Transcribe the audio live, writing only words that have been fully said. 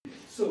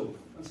So,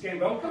 once again,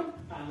 welcome,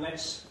 and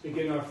let's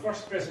begin our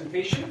first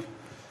presentation,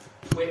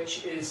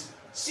 which is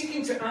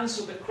seeking to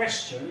answer the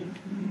question,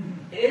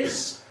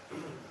 is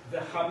the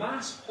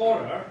Hamas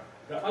horror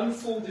that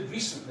unfolded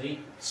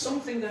recently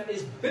something that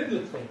is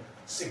biblically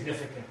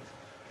significant?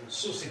 It's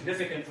so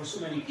significant for so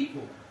many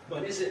people,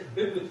 but is it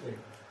biblically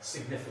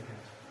significant?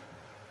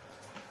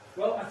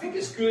 Well, I think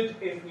it's good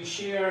if we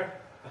share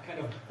a kind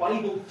of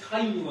Bible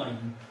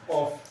timeline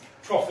of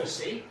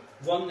prophecy,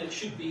 one that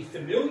should be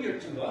familiar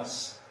to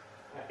us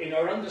in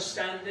our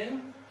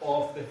understanding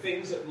of the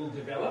things that will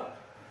develop.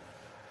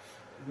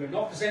 We're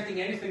not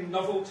presenting anything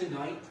novel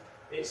tonight.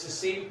 It's the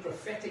same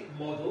prophetic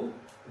model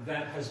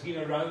that has been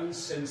around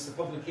since the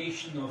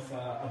publication of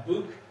a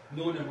book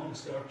known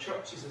amongst our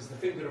churches as the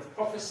Finger of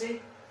Prophecy,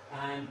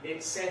 and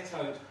it set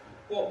out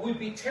what would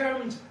be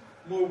termed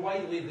more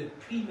widely the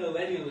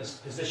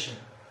premillennialist position.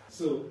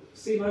 So,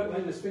 same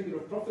outline as Finger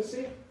of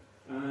Prophecy,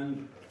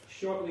 and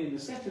shortly in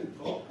the second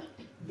talk,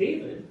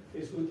 David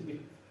is going to be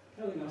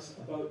telling us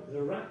about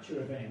the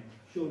rapture event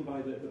shown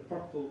by the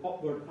purple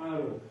upward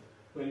arrow,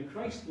 when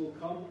Christ will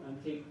come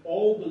and take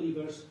all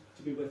believers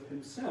to be with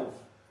himself.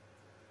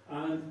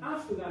 And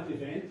after that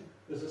event,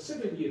 there's a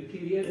 7-year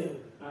period,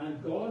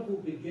 and God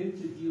will begin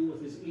to deal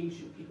with his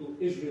ancient people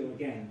Israel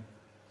again.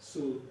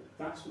 So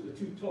that's what the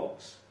two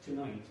talks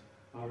tonight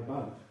are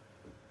about.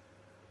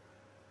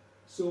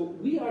 So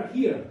we are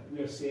here,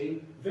 we are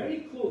saying,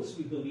 very close,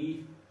 we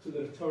believe, to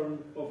the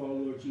return of our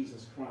Lord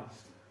Jesus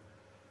Christ.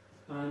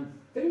 And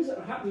things that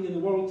are happening in the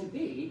world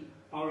today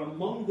are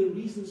among the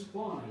reasons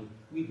why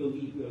we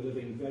believe we are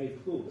living very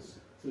close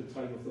to the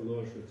time of the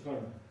Lord's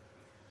return.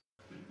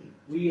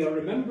 We are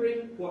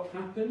remembering what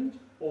happened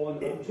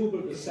on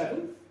October the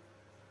 7th,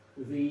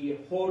 the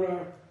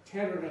horror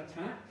terror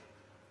attack,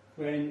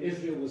 when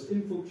Israel was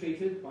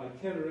infiltrated by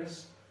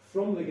terrorists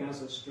from the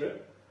Gaza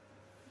Strip.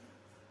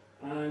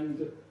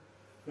 And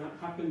that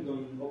happened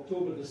on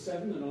October the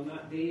 7th, and on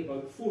that day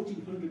about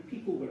 1,400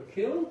 people were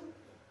killed,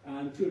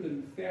 and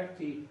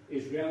 230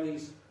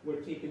 Israelis were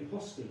taken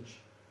hostage.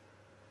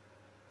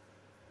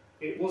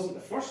 It wasn't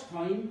the first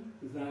time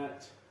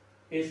that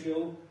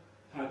Israel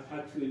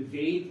had to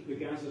invade the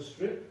Gaza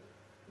Strip.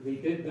 They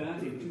did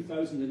that in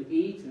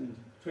 2008 and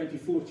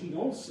 2014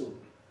 also.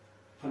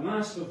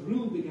 Hamas have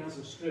ruled the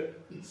Gaza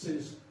Strip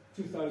since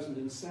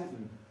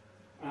 2007,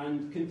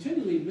 and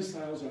continually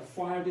missiles are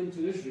fired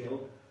into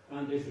Israel,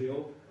 and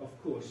Israel, of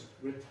course,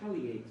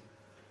 retaliate.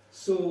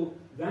 So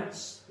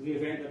that's the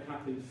event that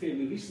happened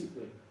fairly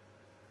recently.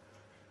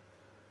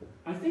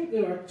 I think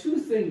there are two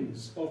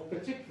things of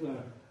particular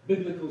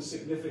biblical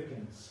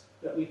significance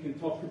that we can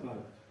talk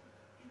about.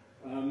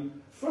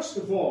 First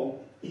of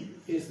all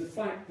is the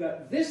fact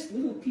that this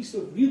little piece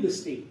of real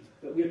estate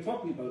that we're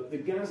talking about, the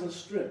Gaza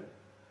Strip,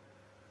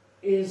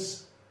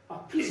 is a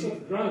piece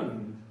of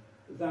ground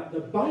that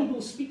the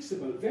Bible speaks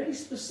about very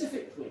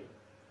specifically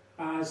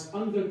as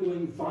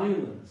undergoing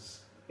violence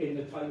in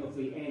the time of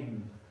the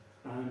end.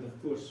 And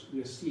of course, we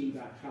are seeing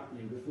that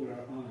happening before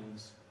our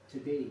eyes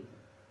today.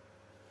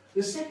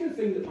 The second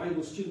thing that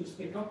Bible students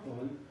pick up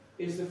on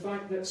is the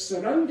fact that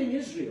surrounding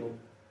Israel,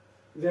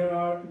 there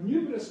are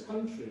numerous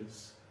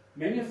countries,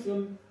 many of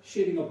them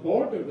sharing a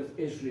border with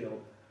Israel,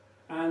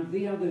 and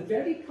they are the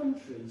very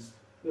countries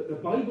that the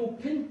Bible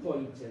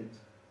pinpointed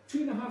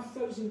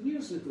 2,500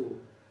 years ago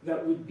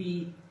that would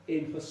be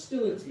in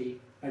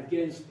hostility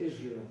against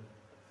Israel.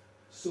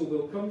 So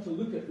we'll come to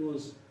look at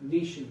those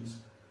nations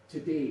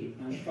today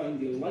and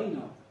find they line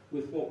up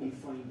with what we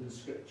find in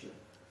Scripture.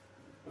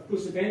 Of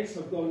course, events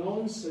have gone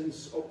on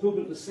since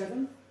October the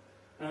 7th,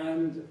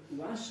 and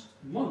last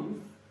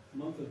month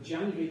of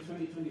January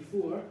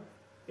 2024,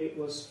 it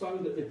was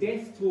found that the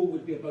death toll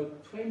would be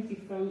about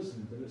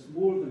 20,000, and it's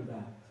more than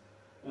that,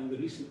 and the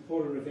recent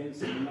horror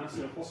events in the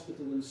Nasser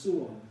hospital and so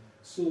on.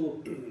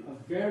 So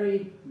a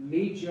very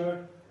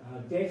major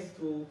death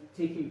toll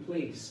taking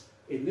place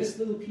in this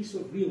little piece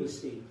of real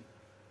estate.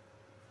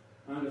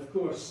 And of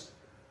course,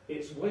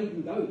 it's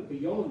widened out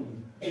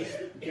beyond just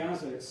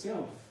Gaza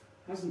itself,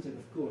 hasn't it,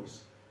 of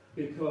course?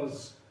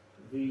 Because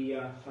the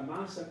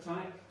Hamas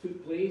attack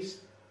took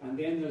place, and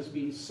then there's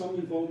been some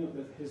involvement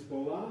with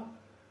Hezbollah,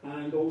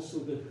 and also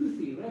the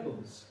Houthi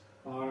rebels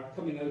are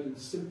coming out in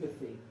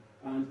sympathy.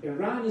 And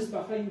Iran is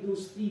behind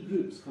those three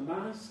groups,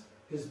 Hamas,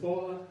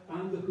 Hezbollah,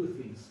 and the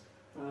Houthis.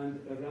 And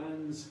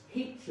Iran's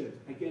hatred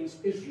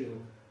against Israel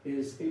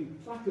is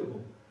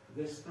implacable,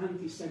 this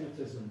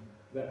anti-Semitism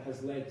that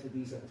has led to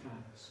these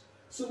attacks.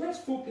 So let's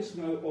focus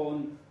now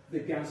on the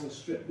Gaza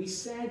Strip. We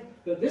said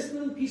that this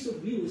little piece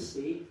of real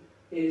estate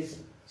is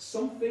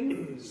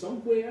something,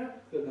 somewhere,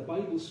 that the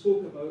Bible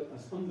spoke about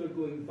as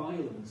undergoing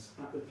violence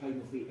at the time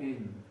of the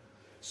end.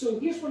 So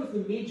here's one of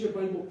the major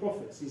Bible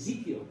prophets,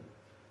 Ezekiel.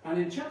 And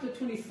in chapter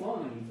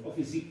 25 of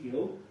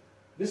Ezekiel,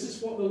 this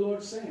is what the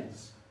Lord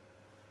says.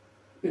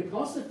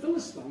 Because the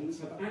Philistines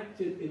have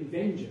acted in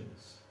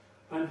vengeance,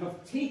 and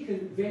have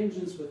taken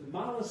vengeance with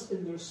malice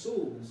in their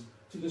souls,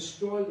 to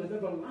destroy with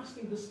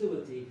everlasting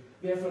hostility,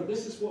 therefore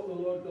this is what the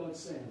Lord God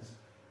says.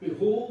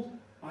 Behold,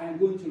 I am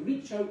going to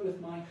reach out with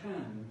my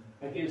hand,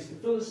 against the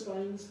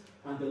Philistines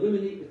and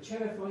eliminate the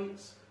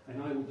Cherethites,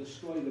 and I will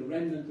destroy the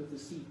remnant of the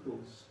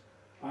seacoast.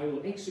 I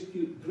will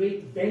execute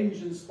great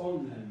vengeance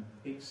on them,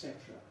 etc.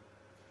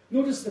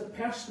 Notice the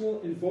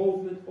personal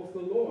involvement of the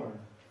Lord.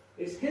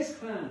 It's his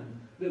hand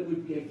that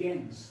would be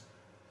against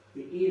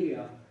the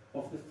area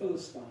of the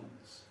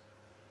Philistines.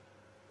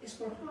 It's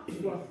perhaps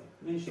worth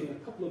mentioning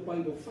a couple of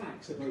Bible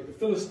facts about the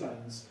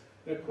Philistines.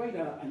 They're quite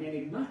an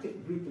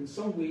enigmatic group in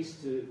some ways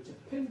to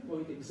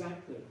pinpoint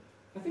exactly.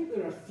 I think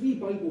there are 3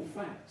 Bible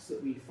facts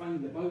that we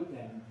find about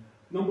them.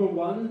 Number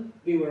 1,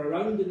 they were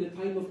around in the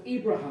time of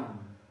Abraham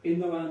in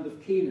the land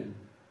of Canaan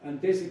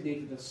and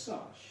designated as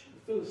such,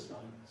 the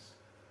Philistines.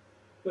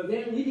 But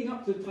then leading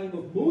up to the time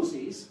of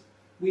Moses,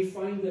 we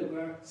find there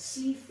were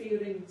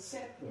seafaring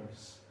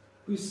settlers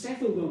who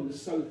settled on the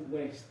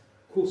southwest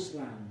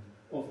coastland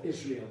of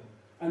Israel.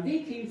 And they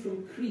came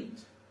from Crete.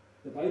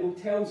 The Bible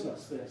tells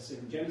us this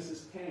in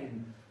Genesis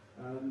 10.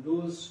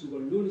 Those who were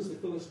known as the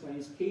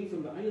Philistines came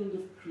from the island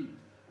of Crete,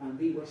 and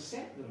they were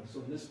settlers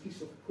on this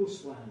piece of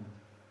coastland.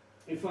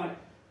 In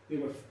fact, they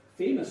were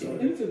famous or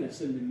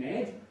infamous in the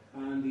Med,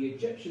 and the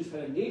Egyptians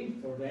had a name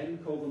for them,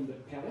 called them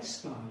the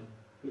Palestine,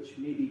 which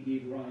maybe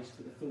gave rise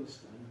to the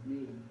Philistine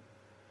name.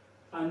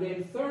 And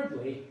then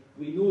thirdly,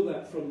 we know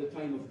that from the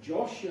time of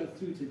Joshua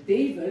through to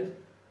David,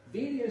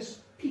 various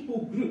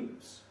people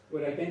groups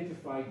were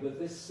identified with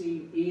this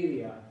same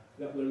area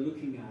that we're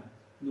looking at,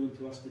 known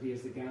to us today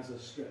as the Gaza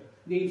Strip.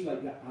 Names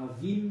like the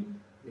Avim,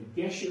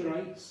 the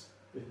Geshurites,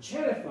 the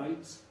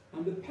Cherethites,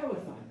 and the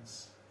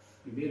Pelethites.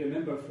 You may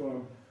remember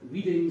from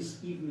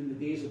readings even in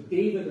the days of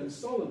David and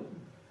Solomon,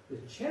 the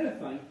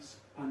Cherethites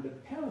and the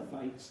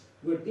Pelethites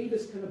were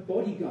David's kind of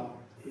bodyguard,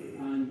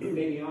 and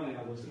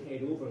Benaiah was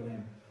head over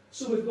them.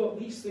 So we've got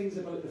these things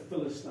about the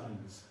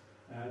Philistines.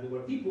 There were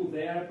people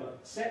there, but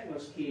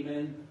settlers came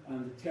in,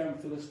 and the term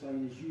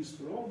Philistine is used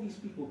for all these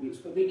people groups.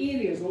 But the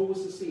area is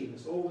always the same.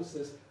 It's always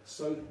this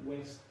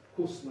southwest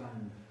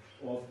coastland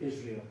of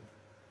Israel.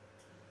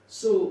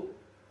 So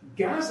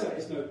Gaza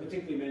is now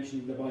particularly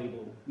mentioned in the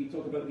Bible. We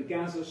talk about the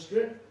Gaza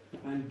Strip,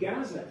 and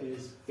Gaza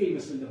is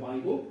famous in the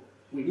Bible.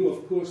 We know,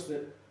 of course,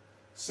 that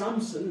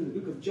Samson in the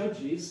book of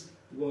Judges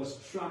was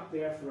trapped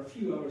there for a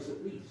few hours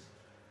at least.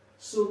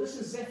 So this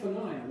is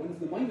Zephaniah, one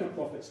of the minor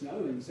prophets now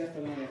in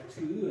Zephaniah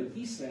 2, and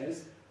he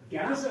says,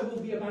 Gaza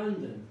will be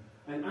abandoned,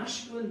 and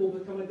Ashkelon will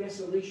become a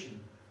desolation.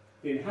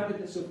 The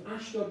inhabitants of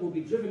Ashdod will be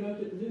driven out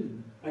at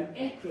noon, and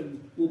Ekron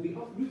will be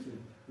uprooted.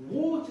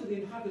 Woe to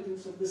the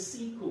inhabitants of the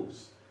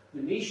seacoast,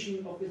 the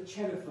nation of the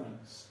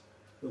Cherethites.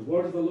 The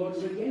word of the Lord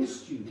is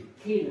against you,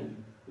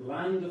 Canaan,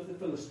 land of the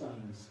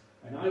Philistines,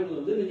 and I will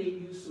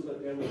eliminate you so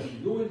that there will be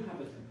no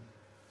inhabitant.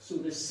 So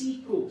the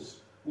seacoast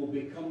will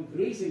become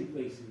grazing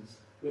places,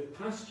 with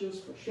pastures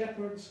for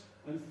shepherds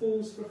and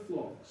folds for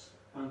flocks,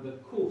 and the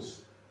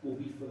coast will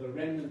be for the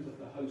remnant of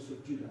the house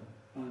of Judah,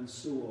 and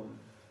so on.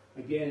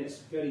 Again, it's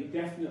very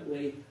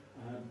definitely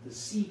the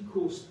sea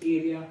coast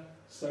area,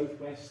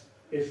 southwest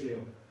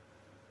Israel.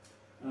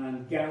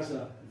 And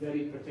Gaza,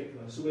 very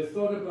particular. So we've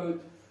thought about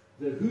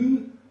the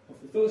who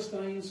of the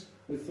Philistines,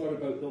 we've thought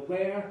about the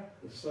where,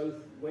 the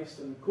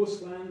southwestern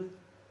coastland,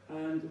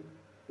 and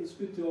it's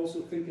good to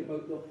also think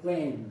about the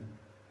when.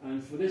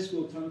 And for this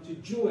we'll turn to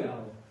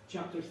Joel,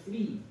 chapter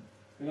 3,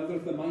 another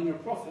of the minor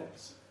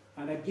prophets.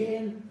 And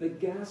again, the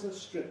Gaza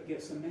Strip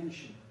gets a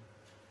mention.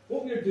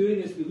 What we're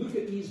doing as we look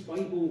at these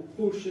Bible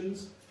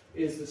portions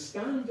is the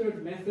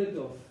standard method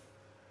of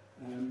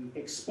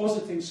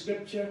expositing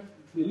Scripture.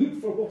 We look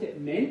for what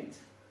it meant,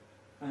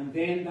 and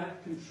then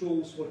that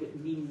controls what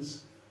it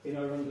means in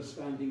our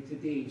understanding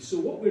today. So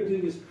what we're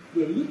doing is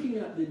we're looking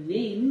at the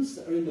names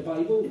that are in the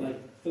Bible, like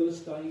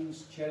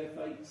Philistines,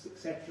 Cherethites,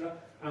 etc.,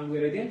 and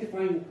we're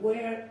identifying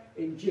where,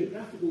 in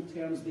geographical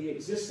terms, they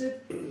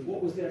existed,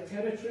 what was their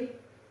territory.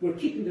 We're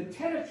keeping the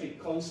territory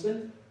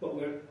constant, but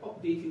we're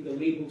updating the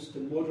labels to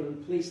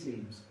modern place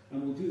names,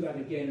 and we'll do that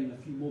again in a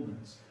few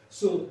moments.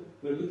 So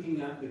we're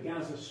looking at the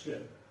Gaza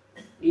Strip,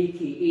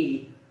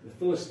 aka the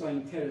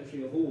Philistine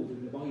territory of old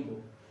in the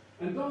Bible.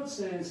 And God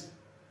says,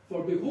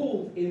 for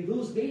behold, in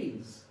those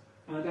days,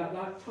 and at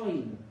that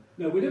time.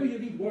 Now, whenever you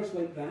read words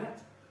like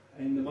that,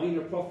 in the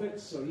minor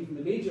prophets, or even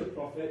the major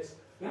prophets,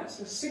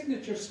 that's a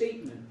signature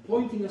statement,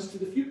 pointing us to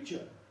the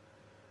future.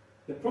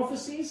 The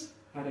prophecies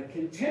had a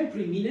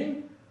contemporary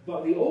meaning,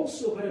 but they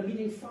also had a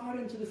meaning far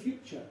into the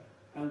future.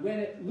 And when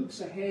it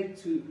looks ahead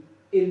to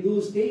in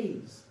those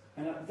days,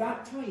 and at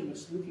that time,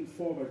 it's looking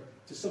forward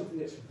to something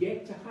that's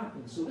yet to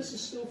happen. So this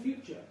is still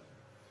future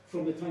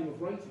from the time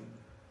of writing.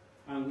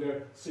 And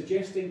we're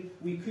suggesting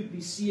we could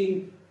be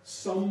seeing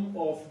some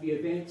of the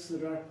events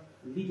that are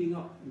leading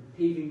up and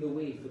paving the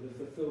way for the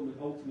fulfillment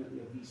ultimately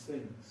of these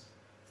things.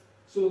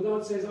 So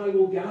God says, I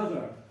will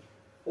gather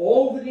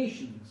all the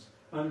nations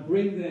and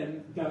bring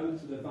them down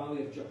to the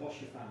valley of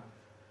Jehoshaphat.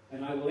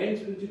 And I will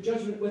enter into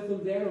judgment with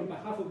them there on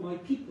behalf of my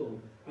people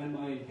and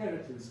my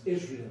inheritance,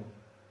 Israel,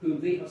 whom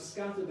they have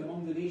scattered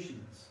among the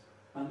nations,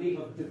 and they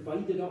have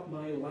divided up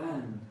my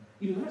land.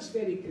 You know, that's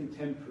very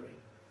contemporary.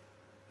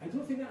 I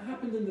don't think that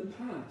happened in the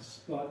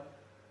past, but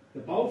The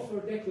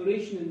Balfour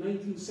Declaration in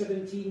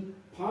 1917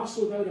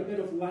 parceled out a bit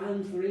of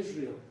land for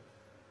Israel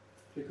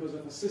because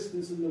of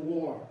assistance in the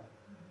war.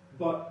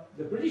 But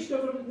the British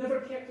government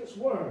never kept its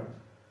word,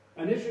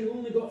 and Israel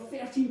only got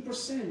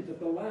 13% of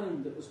the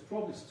land that was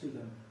promised to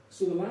them.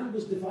 So the land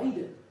was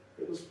divided,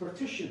 it was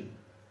partitioned,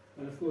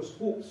 and of course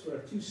hopes for a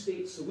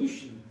two-state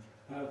solution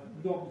have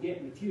not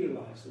yet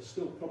materialized, they're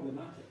still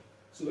problematic.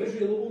 So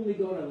Israel only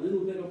got a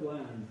little bit of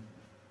land.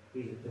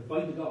 They had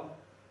divided up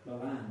the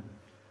land.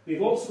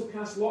 They've also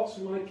cast lots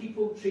for my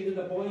people, traded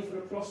a boy for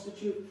a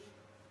prostitute,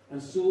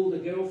 and sold a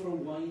girl for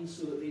wine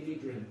so that they may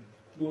drink.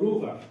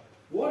 Moreover,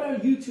 what are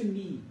you to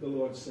me, the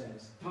Lord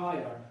says,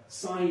 Tyre,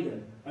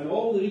 Sidon, and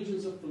all the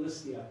regions of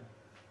Philistia?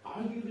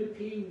 Are you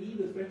repaying me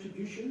with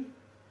retribution?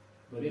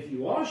 But if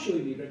you are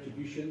showing me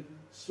retribution,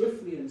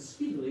 swiftly and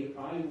speedily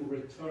I will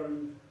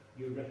return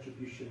your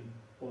retribution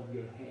on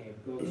your head.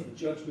 God's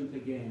judgment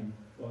again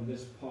on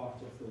this part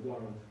of the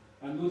world.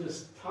 And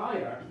notice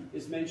Tyre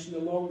is mentioned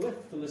along with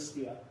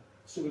Philistia.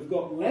 So we've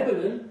got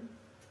Lebanon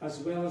as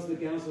well as the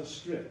Gaza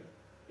Strip.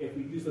 If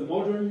we use the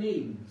modern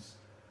names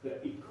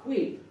that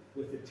equate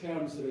with the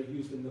terms that are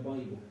used in the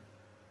Bible.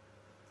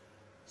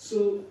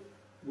 So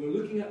we're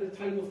looking at the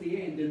time of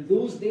the end in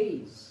those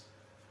days.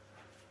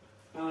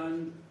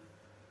 And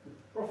the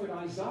prophet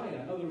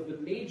Isaiah, another of the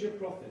major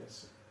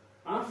prophets,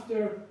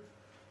 after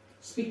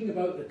speaking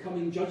about the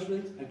coming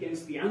judgment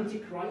against the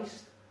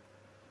Antichrist,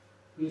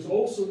 who is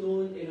also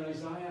known in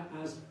Isaiah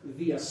as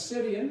the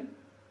Assyrian.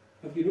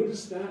 Have you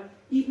noticed that?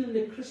 Even in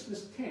the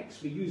Christmas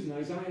text we use in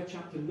Isaiah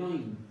chapter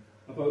 9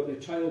 about the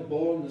child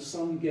born, the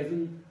son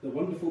given, the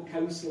wonderful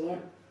counselor.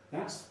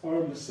 That's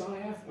our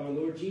Messiah, our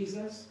Lord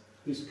Jesus,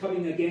 who's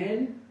coming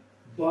again.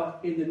 But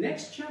in the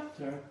next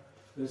chapter,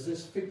 there's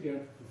this figure,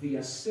 the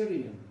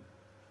Assyrian.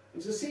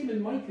 It's the same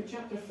in Micah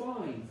chapter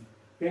 5.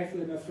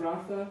 Bethlehem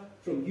Ephrathah,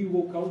 from you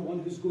will come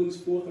one whose goings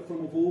forth are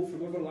from of old,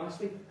 from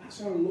everlasting.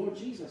 That's our Lord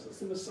Jesus, that's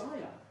the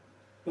Messiah.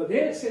 But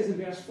then it says in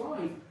verse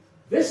 5,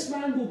 this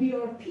man will be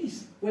our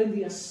peace when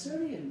the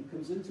Assyrian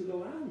comes into the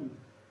land.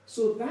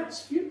 So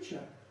that's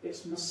future.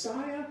 It's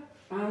Messiah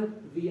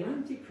and the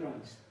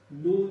Antichrist,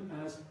 known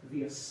as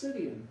the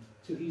Assyrian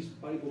to these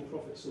Bible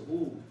prophets of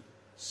old.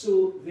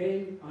 So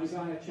then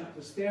Isaiah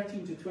chapters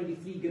 13 to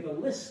 23 give a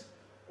list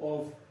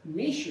of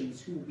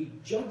nations who will be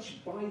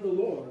judged by the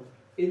Lord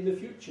in the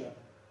future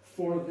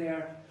for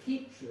their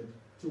hatred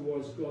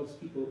towards God's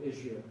people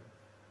Israel.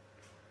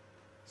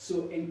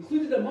 So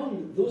included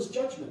among those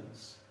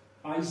judgments,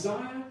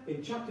 Isaiah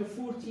in chapter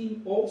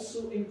 14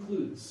 also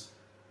includes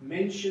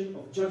mention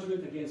of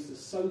judgment against the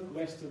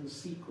southwestern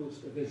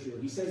seacoast of Israel.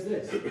 He says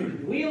this,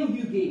 wail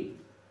you gate,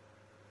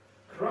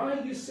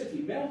 cry you city,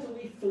 melt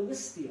away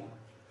Philistia,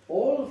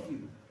 all of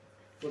you,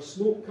 for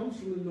smoke comes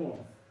from the north,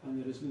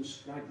 and there is no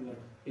straggler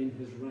in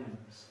his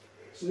ranks.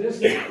 So there's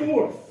the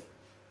fourth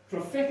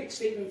prophetic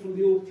statement from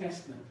the Old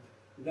Testament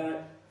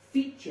that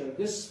feature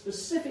this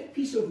specific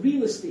piece of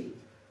real estate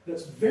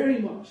that's very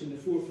much in the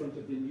forefront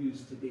of the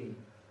news today.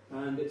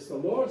 And it's the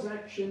Lord's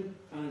action,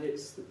 and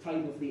it's the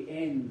time of the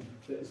end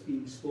that is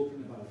being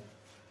spoken about.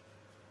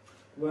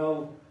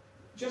 Well,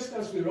 just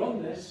as we're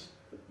on this,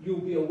 you'll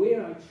be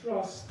aware, I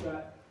trust,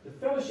 that the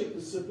fellowship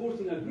is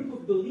supporting a group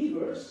of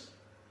believers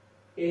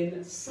in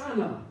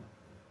Sana'a,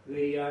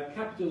 the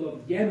capital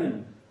of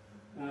Yemen.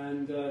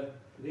 And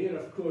they're,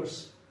 of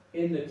course,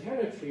 in the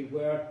territory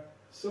where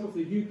some of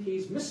the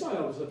UK's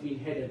missiles have been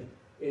headed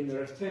in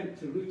their attempt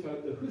to root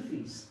out the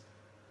Houthis,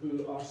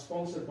 who are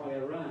sponsored by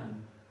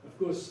Iran. Of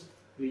course,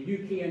 the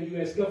UK and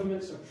US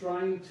governments are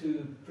trying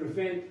to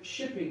prevent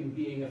shipping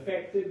being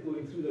affected,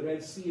 going through the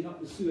Red Sea and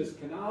up the Suez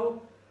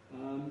Canal,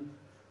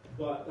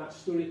 but that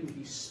story can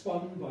be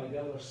spun by the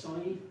other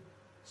side.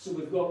 So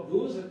we've got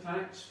those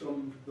attacks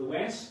from the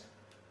West,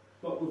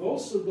 but we've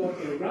also got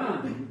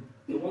Iran,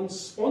 the one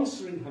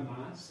sponsoring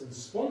Hamas and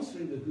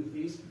sponsoring the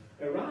Houthis.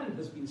 Iran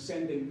has been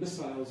sending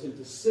missiles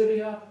into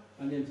Syria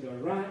and into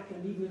Iraq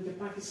and even into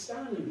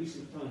Pakistan in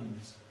recent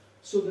times.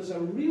 So there's a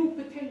real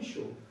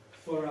potential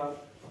for a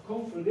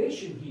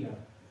conflagration here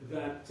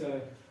that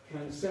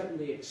can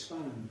certainly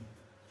expand.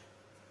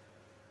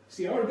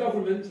 See, our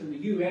government in the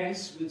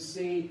US would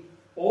say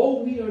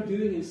all we are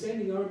doing in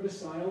sending our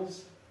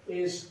missiles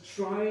is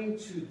trying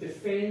to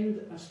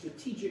defend a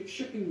strategic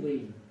shipping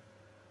lane.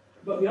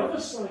 But the other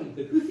side,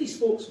 the Houthi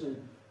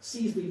spokesman,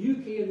 sees the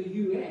UK and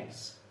the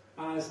US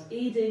as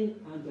aiding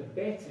and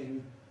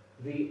abetting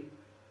the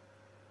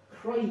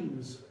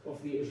crimes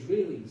of the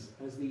Israelis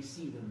as they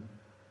see them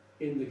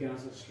in the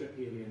Gaza Strip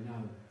area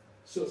now.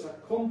 So it's a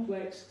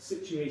complex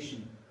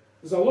situation.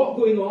 There's a lot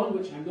going on,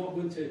 which I'm not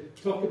going to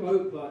talk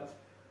about, but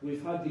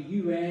we've had the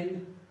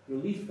UN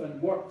Relief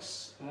and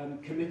Works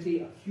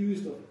Committee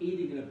accused of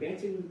aiding and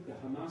abetting the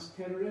Hamas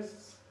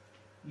terrorists.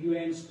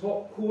 UN's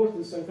top court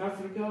in South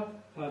Africa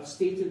have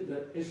stated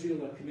that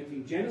Israel are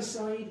committing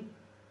genocide.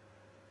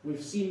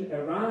 We've seen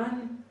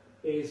Iran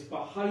is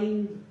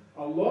behind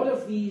a lot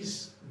of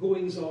these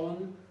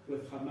goings-on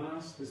with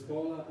Hamas,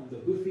 Hezbollah and the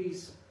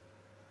Houthis,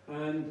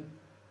 and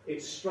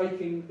it's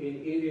striking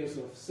in areas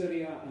of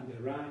Syria and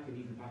Iraq and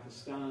even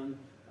Pakistan,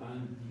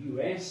 and the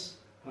US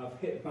have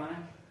hit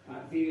back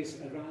at various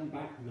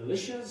Iran-backed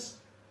militias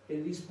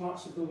in these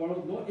parts of the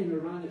world, not in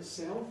Iran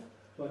itself,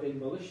 but in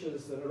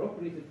militias that are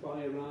operated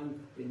by Iran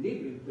in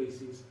neighbouring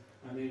places.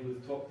 And then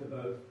we've talked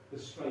about the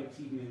strikes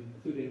even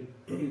including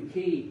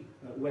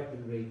UK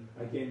weaponry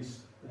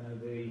against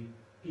the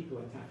people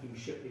attacking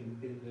shipping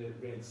in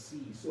the Red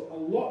Sea. So a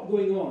lot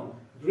going on.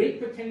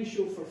 Great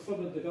potential for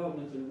further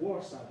development and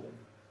war, sadly.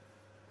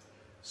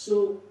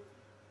 So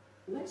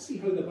let's see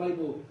how the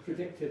Bible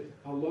predicted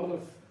a lot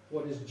of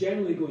what is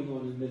generally going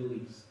on in the Middle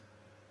East.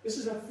 This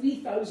is a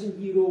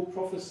 3,000-year-old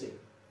prophecy.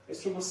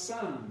 It's from a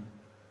Psalm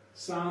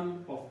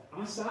of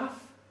Asaph,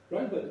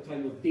 around about the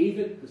time of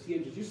David, because he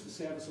introduced the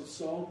service of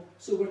song.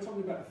 So we're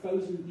talking about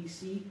 1000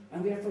 BC,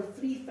 and therefore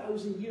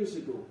 3,000 years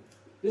ago,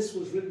 this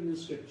was written in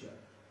Scripture.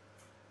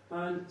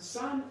 And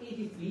Psalm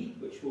 83,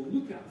 which we'll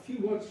look at a few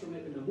words from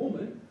it in a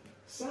moment,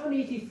 Psalm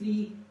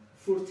 83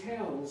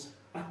 foretells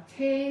a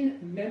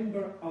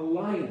 10-member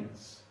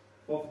alliance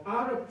of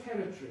Arab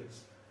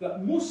territories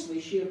that mostly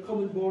share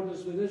common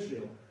borders with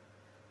Israel.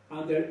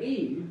 And their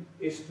aim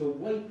is to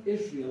wipe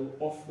Israel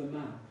off the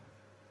map.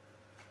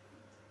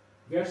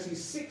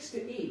 Verses 6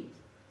 to 8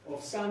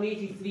 of Psalm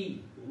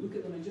 83, we'll look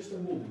at them in just a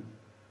moment,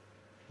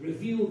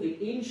 reveal the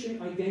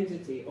ancient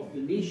identity of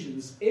the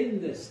nations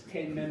in this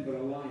 10-member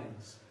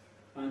alliance.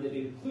 And it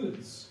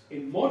includes,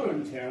 in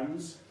modern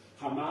terms,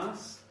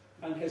 Hamas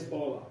and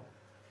Hezbollah.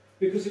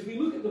 Because if we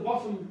look at the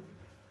bottom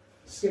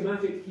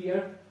schematic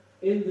here,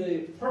 in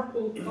the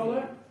purple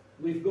colour,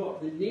 we've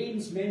got the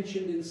names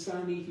mentioned in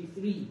Psalm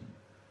 83.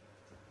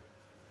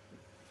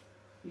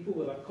 People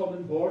with a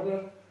common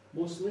border,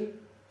 mostly,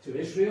 to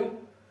Israel.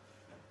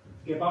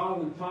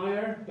 Gebal and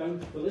Tyre, down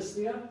to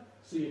Philistia.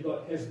 So you've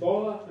got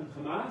Hezbollah and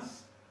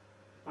Hamas.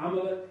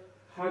 Amalek,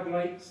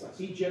 Hagrites, that's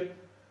Egypt.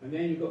 And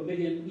then you've got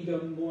Midian,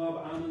 Edom,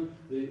 Moab, Ammon,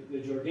 the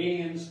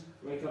Jordanians,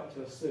 right up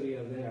to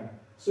Assyria there.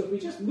 So if we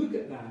just look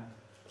at that,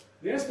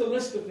 there's the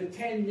list of the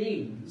 10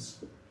 names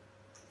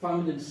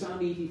found in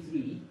Psalm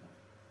 83.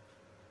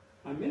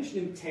 I'm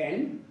mentioning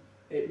 10.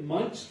 It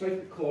might strike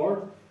a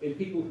chord in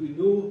people who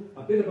know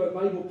a bit about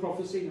Bible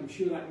prophecy. I'm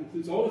sure that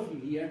includes all of you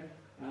here.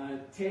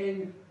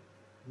 10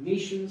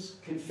 nations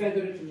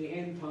confederate in the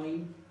end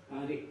time.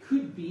 And it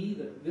could be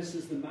that this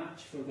is the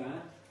match for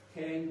that.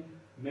 10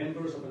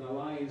 members of an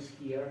alliance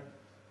here,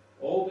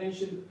 all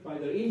mentioned by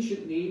their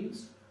ancient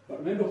names. But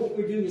remember, what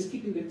we're doing is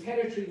keeping the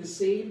territory the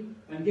same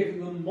and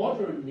giving them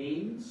modern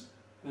names.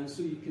 And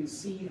so you can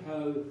see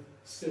how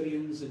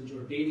Syrians and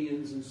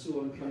Jordanians and so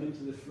on come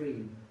into the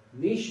frame.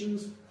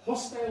 Nations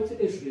hostile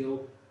to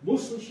Israel,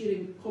 mostly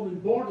sharing common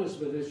borders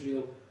with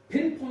Israel,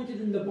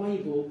 pinpointed in the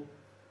Bible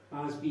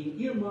as being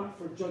earmarked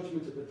for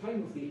judgment at the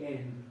time of the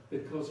end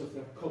because of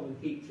their common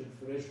hatred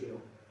for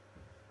Israel.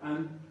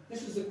 And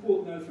this is a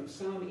quote now from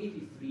Psalm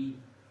 83.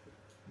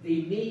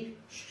 They make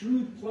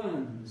shrewd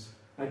plans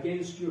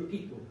against your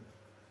people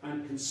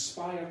and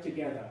conspire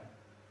together.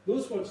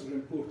 Those words are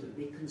important.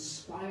 They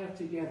conspire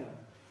together.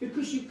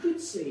 Because you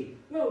could say,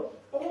 well,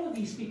 all of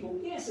these people,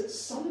 yes, at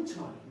some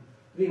time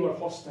they were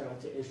hostile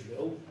to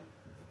Israel.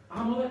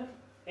 Amalek,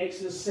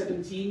 Exodus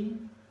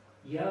 17.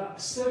 Yeah,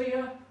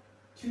 Assyria,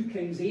 2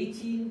 Kings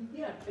 18.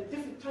 Yeah, at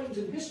different times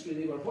in history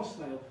they were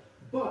hostile.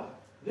 But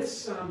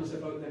this psalm is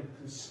about them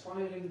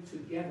conspiring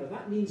together.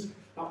 That means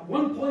at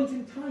one point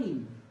in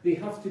time they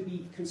have to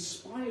be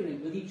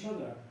conspiring with each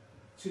other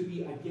to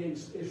be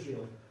against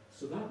Israel.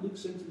 So that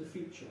looks into the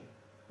future,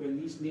 when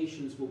these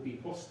nations will be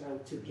hostile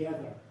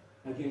together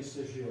against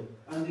Israel.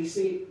 And they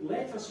say,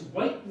 let us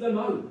wipe them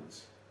out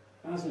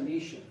as a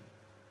nation.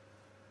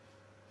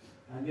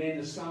 And then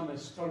the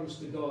psalmist turns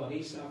to God,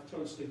 Asaph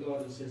turns to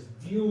God and says,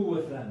 deal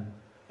with them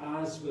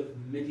as with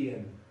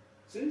Midian.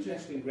 It's an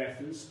interesting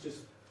reference, just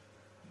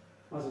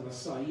as an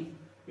aside,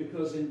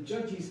 because in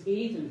Judges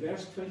 8 and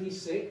verse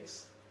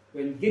 26,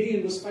 when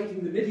Gideon was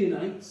fighting the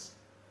Midianites,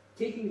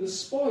 taking the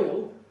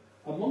spoil,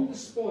 among the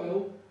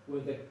spoil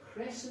were the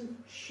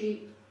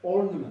crescent-shaped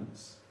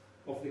ornaments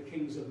of the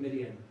kings of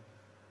Midian.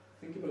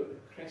 Think about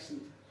the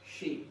crescent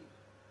shape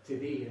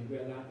today and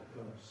where that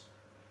occurs.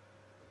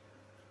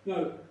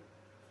 Now,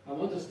 I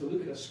want us to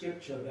look at a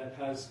scripture that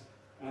has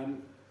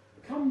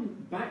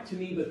come back to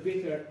me with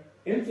greater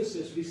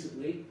emphasis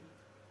recently.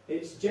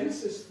 It's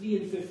Genesis 3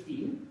 and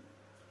 15,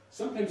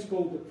 sometimes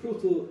called the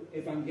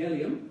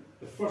Proto-Evangelium,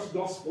 the first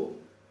gospel,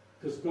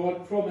 because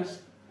God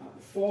promised at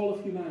the fall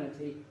of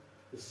humanity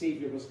the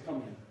Saviour was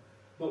coming.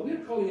 But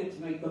we're calling it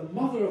tonight the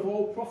mother of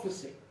all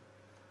prophecy,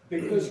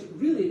 because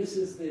really this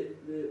is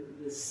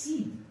the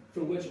seed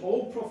from which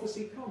all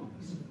prophecy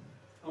comes.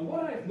 And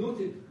what I've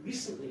noted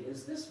recently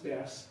is this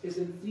verse is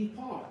in 3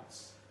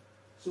 parts.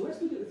 So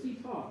let's look at the 3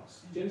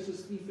 parts.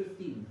 Genesis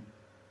 3:15.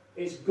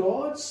 It's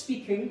God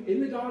speaking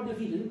in the Garden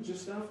of Eden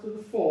just after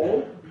the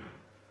fall,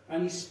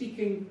 and he's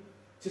speaking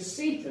to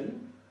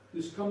Satan,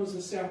 who's come as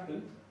a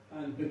serpent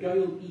and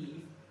beguiled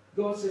Eve.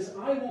 God says,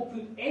 I will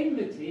put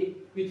enmity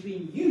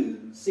between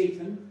you,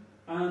 Satan,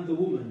 and the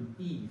woman,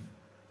 Eve.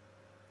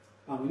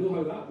 And we know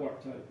how that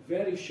worked out.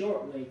 Very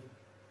shortly,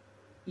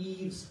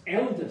 Eve's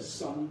eldest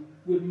son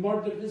would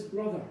murder his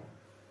brother.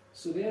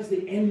 So there's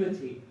the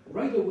enmity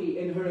right away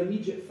in her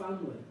immediate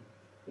family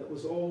that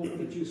was all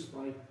produced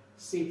by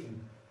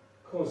Satan,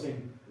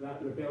 causing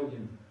that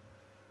rebellion.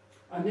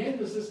 And then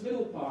there's this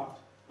middle part,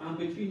 and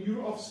between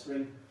your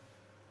offspring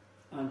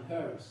and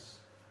hers.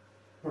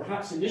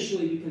 Perhaps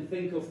initially you can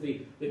think of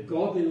the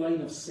godly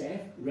line of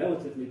Seth,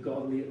 relatively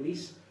godly at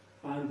least,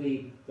 and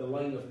the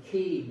line of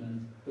Cain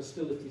and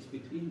hostilities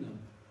between them.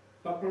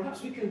 But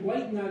perhaps we can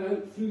widen that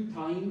out through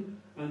time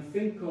and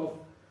think of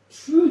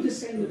true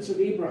descendants of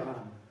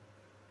Abraham,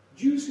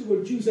 Jews who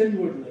were Jews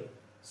inwardly,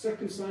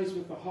 circumcised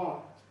with the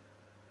heart,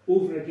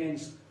 over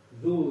against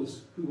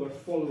those who were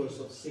followers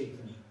of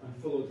Satan and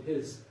followed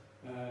his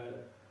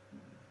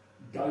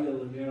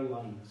guile in their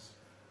lives.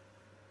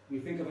 We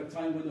think of a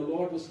time when the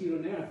Lord was here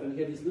on earth and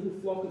he had his little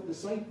flock of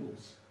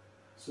disciples,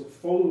 so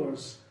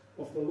followers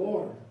of the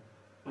Lord,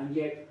 and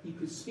yet he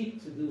could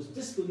speak to those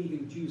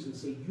disbelieving Jews and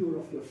say, "You're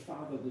of your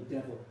father the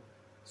devil."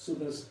 So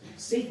there's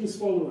Satan's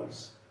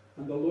followers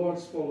and the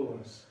Lord's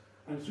followers.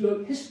 And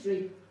throughout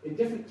history, in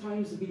different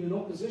times, they've been in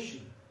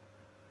opposition.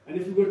 And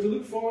if we were to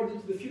look forward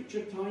into the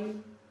future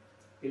time,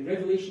 in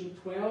Revelation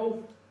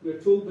 12, we're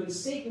told when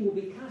Satan will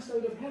be cast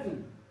out of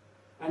heaven,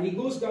 and he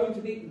goes down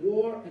to make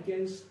war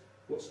against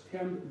what's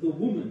termed the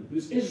woman,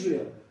 who's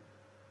Israel,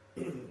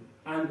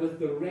 and with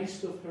the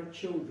rest of her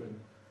children.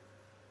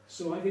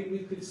 So I think we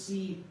could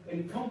see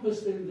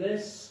encompassed in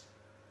this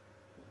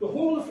the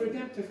whole of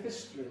redemptive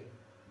history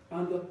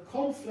and the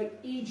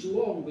conflict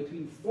age-long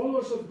between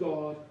followers of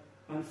God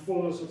and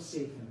followers of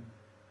Satan.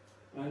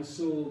 And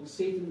so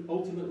Satan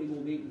ultimately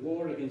will make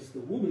war against the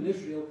woman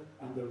Israel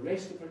and the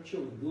rest of her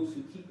children, those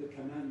who keep the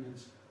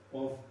commandments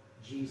of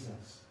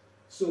Jesus.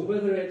 So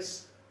whether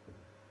it's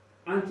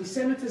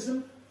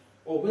anti-Semitism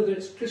or whether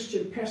it's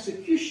Christian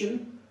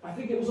persecution, I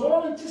think it was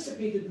all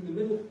anticipated in the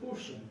middle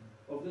portion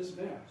of this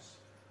verse.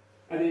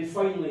 And then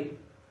finally,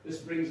 this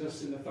brings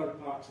us in the third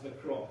part to the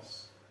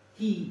cross.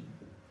 He,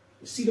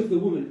 the seed of the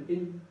woman,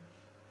 in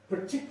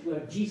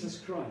particular Jesus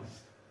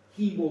Christ,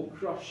 he will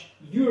crush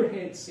your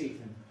head,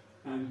 Satan,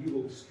 and you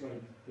will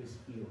strike his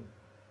heel.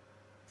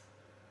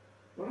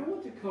 But I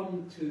want to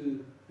come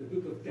to the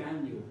book of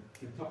Daniel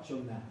and touch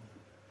on that.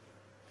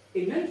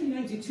 In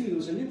 1992, there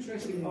was an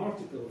interesting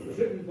article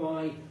written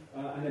by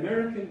an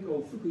American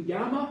called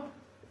Fukuyama,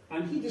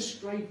 and he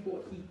described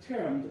what he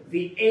termed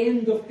the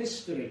end of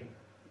history.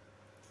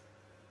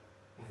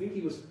 I think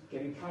he was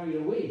getting carried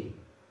away,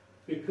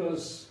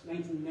 because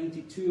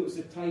 1992 was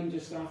the time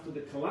just after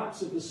the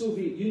collapse of the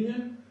Soviet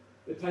Union,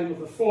 the time of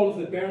the fall of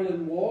the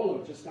Berlin Wall,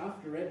 or just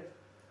after it,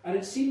 and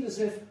it seemed as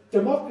if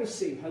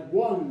democracy had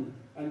won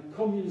and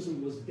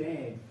communism was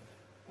dead,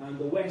 and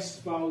the West's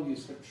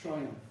values had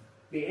triumphed.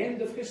 The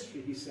end of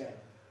history, he said.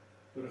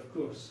 But of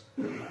course,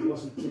 it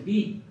wasn't to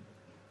be.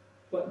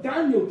 But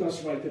Daniel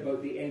does write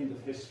about the end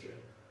of history.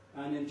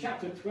 And in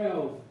chapter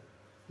 12,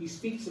 he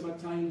speaks of a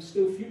time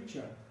still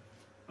future.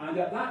 And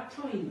at that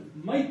time,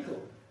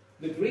 Michael,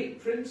 the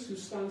great prince who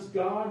stands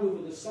guard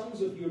over the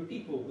sons of your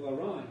people, will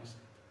arise.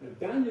 Now,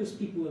 Daniel's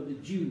people are the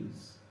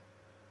Jews.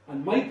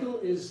 And Michael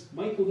is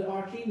Michael the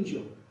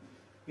archangel,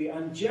 the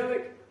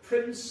angelic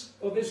prince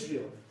of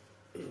Israel.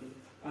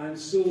 And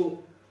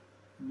so,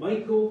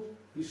 Michael,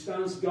 who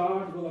stands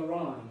guard, will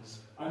arise.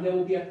 And there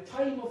will be a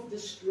time of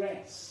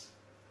distress.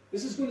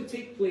 This is going to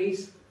take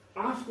place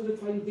after the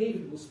time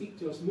David will speak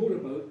to us more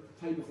about,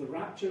 the time of the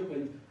rapture,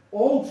 when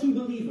all true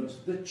believers,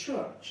 the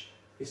church,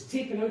 is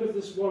taken out of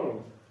this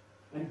world.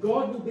 And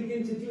God will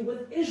begin to deal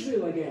with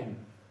Israel again.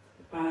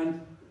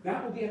 And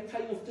that will be a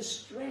time of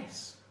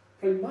distress,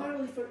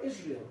 primarily for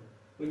Israel,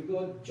 when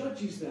God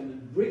judges them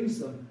and brings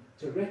them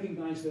to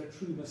recognize their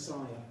true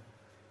Messiah.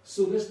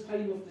 So this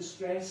time of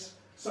distress,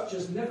 such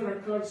as never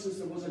occurred since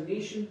there was a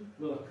nation,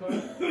 will occur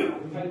at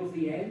the time of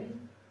the end.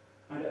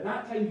 And at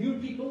that time, your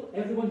people,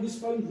 everyone who's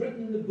found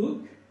written in the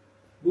book,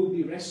 will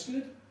be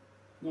rescued.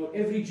 Not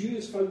every Jew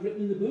is found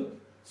written in the book.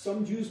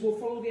 Some Jews will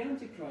follow the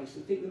Antichrist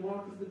and take the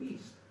mark of the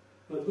beast.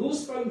 But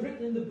those found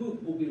written in the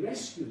book will be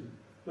rescued.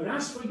 But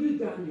as for you,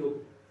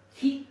 Daniel,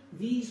 keep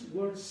these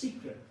words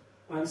secret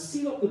and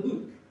seal up the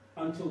book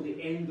until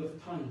the end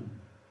of time.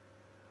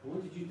 I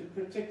wanted you to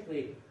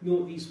particularly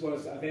note these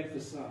words that I've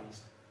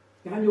emphasized.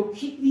 Daniel,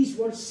 keep these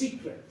words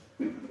secret.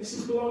 This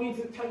is belonging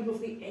to the time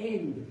of the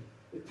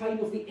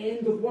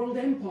end of world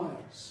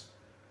empires.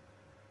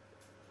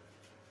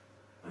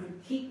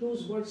 And keep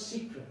those words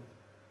secret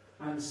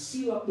and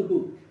seal up the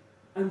book.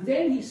 And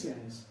then he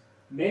says,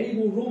 many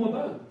will roam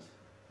about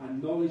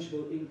and knowledge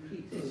will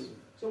increase.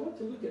 So I want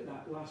to look at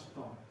that last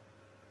part.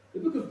 The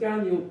book of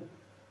Daniel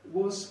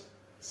was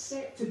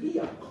set to be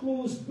a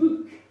closed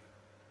book.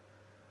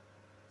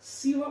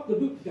 Seal up the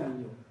book,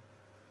 Daniel.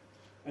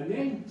 And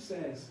then it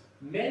says,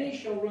 many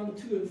shall run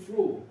to and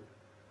fro,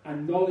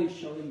 and knowledge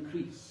shall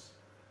increase.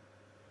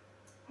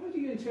 How do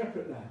you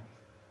interpret that?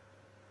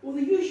 Well,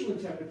 the usual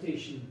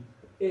interpretation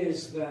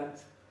is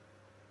that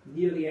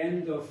near the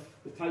end of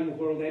the time of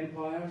world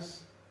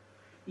empires,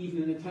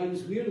 even in the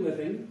times we're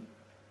living,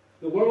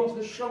 the world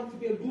has shrunk to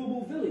be a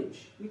global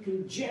village. We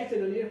can jet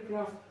in an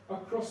aircraft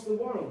across the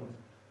world.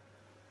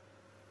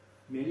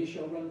 Many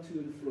shall run to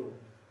and fro.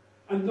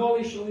 And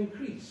knowledge shall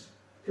increase.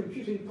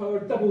 Computing power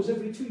doubles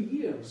every 2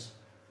 years.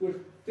 We're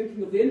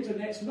thinking of the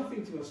internet's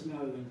nothing to us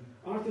now, and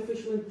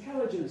artificial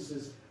intelligence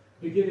is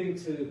beginning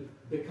to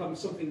become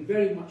something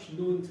very much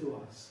known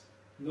to us.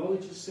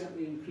 Knowledge is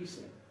certainly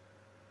increasing.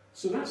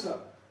 So that's a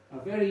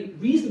very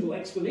reasonable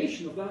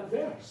explanation of that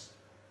verse.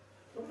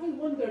 But I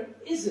wonder,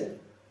 is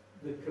it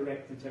the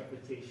correct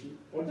interpretation,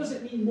 or does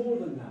it mean more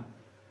than that?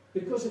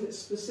 Because of its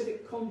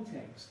specific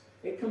context.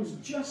 It comes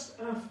just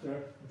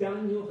after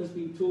Daniel has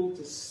been told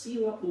to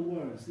seal up the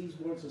words. These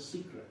words are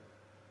secret.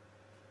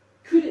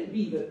 Could it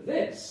be that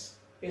this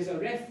is a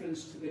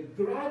reference to the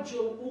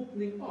gradual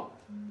opening up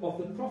of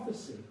the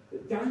prophecy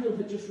that Daniel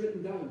had just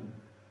written down,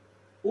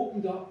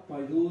 opened up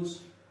by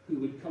those who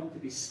would come to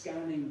be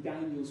scanning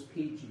Daniel's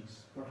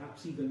pages,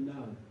 perhaps even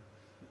now?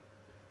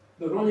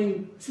 The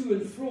running to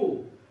and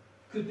fro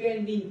could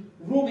then mean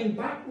roaming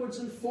backwards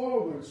and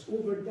forwards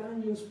over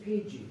Daniel's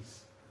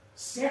pages,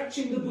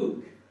 searching the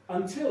book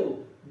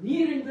until,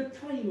 nearing the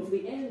time of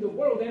the end of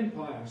world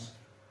empires,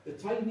 the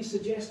time we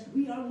suggest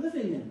we are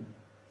living in,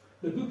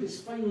 the book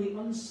is finally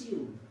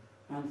unsealed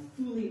and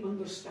fully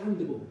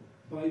understandable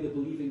by the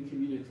believing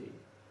community.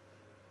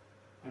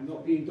 I'm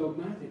not being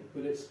dogmatic,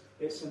 but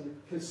it's a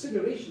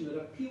consideration that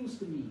appeals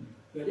to me,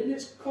 that in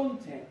its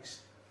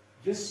context,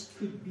 this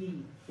could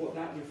be what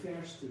that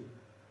refers to.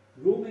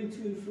 Roaming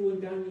to and fro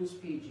in Daniel's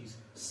pages,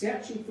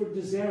 searching for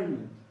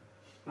discernment,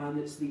 and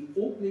it's the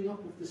opening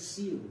up of the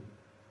seal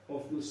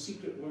of those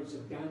secret words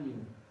of Daniel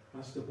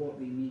as to what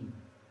they mean.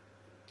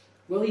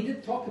 Well, he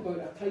did talk about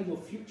a time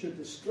of future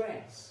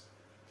distress.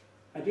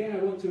 Again,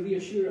 I want to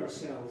reassure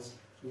ourselves,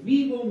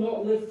 we will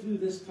not live through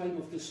this time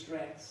of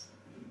distress.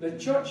 The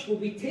church will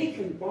be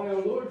taken by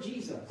our Lord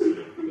Jesus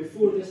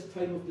before this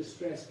time of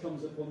distress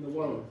comes upon the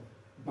world,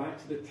 back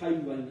to the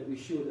timeline that we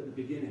showed at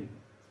the beginning.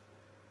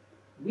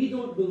 We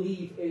don't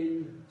believe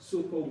in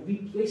so-called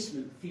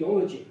replacement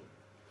theology,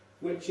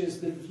 which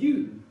is the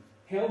view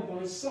held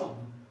by some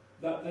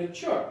that the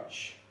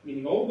church,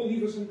 meaning all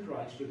believers in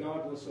Christ,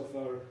 regardless of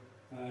our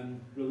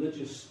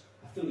religious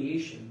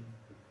affiliation,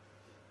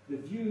 the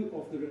view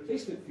of the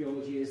replacement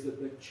theology is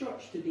that the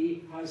church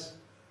today has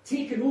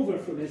taken over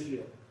from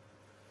Israel.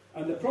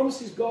 And the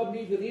promises God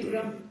made with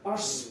Abraham are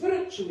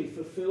spiritually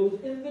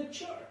fulfilled in the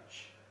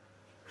church.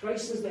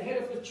 Christ is the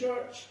head of the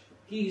church.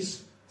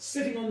 He's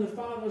sitting on the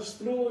Father's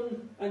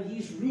throne, and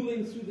he's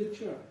ruling through the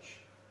church.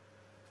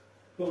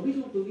 But we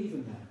don't believe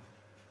in that.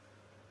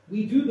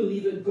 We do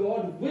believe that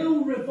God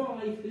will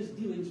revive his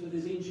dealings with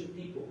his ancient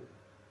people.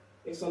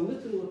 It's a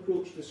literal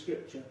approach to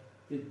Scripture.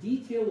 The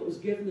detail that was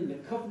given in the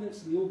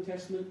covenants in the Old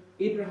Testament,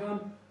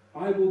 Abraham,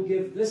 I will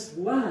give this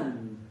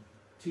land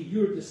to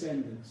your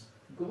descendants.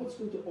 God's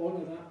going to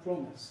honour that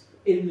promise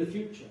in the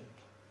future.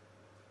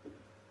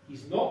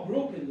 He's not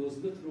broken those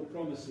literal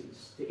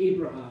promises to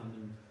Abraham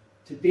and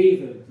to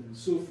David and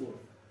so forth.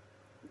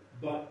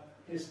 But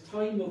his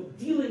time of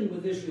dealing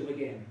with Israel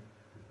again,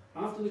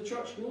 after the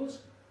church goes,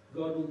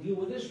 God will deal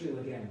with Israel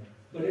again.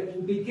 But it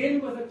will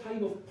begin with a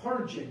time of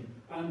purging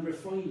and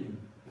refining,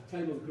 a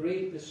time of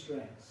great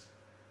distress.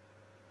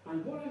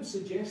 And what I'm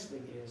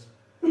suggesting is,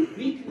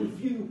 we can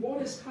view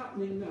what is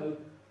happening now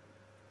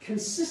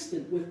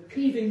consistent with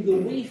paving the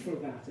way for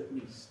that, at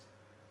least.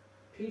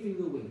 Paving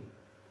the way.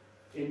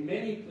 In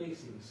many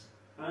places,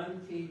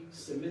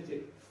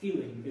 anti-Semitic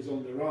feeling is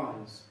on the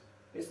rise.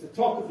 It's the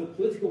talk of the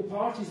political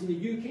parties in the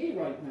UK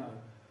right now.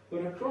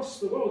 But across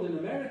the world, in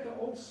America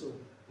also,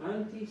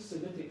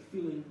 anti-Semitic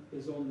feeling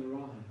is on the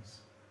rise.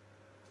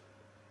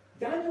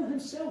 Daniel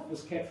himself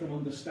was kept from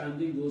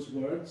understanding those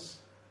words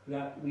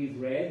that we've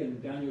read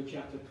in Daniel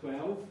chapter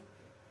 12.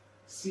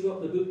 Seal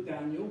up the book,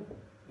 Daniel.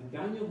 And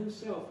Daniel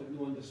himself had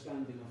no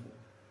understanding of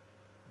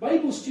it.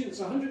 Bible students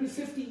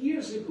 150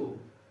 years ago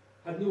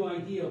had no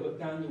idea what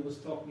Daniel was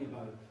talking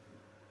about.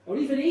 Or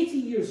even 80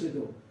 years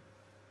ago,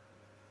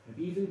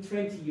 maybe even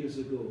 20 years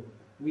ago,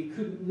 we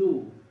couldn't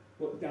know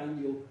what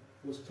Daniel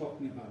was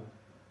talking about.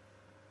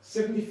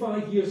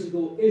 75 years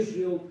ago,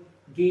 Israel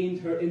gained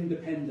her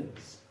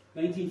independence.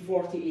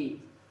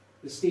 1948,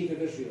 the state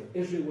of Israel.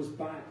 Israel was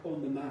back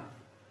on the map.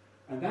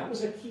 And that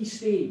was a key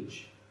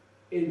stage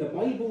in the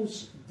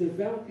Bible's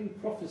developing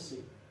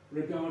prophecy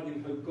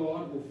regarding how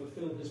God will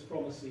fulfill his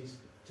promises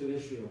to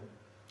Israel.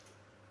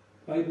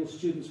 Bible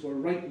students were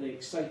rightly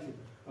excited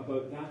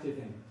about that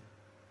event.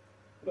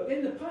 But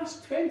in the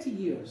past 20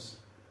 years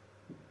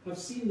have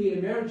seen the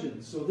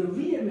emergence or the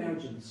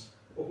re-emergence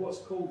of what's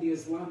called the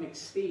Islamic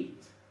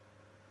State.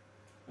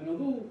 And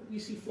although we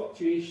see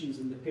fluctuations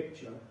in the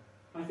picture,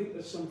 I think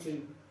there's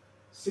something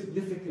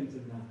significant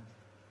in that.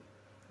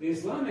 The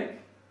Islamic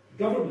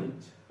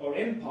government or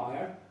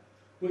empire,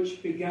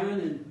 which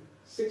began in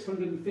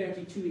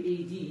 632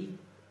 AD,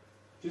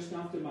 just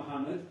after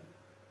Muhammad,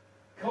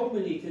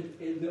 culminated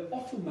in the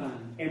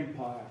Ottoman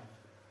Empire,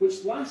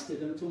 which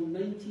lasted until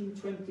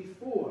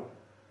 1924,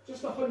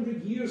 just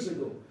 100 years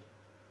ago.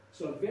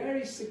 So a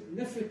very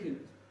significant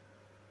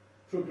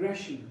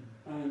progression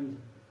and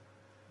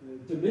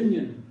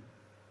dominion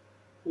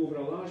over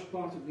a large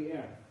part of the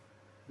earth,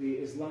 the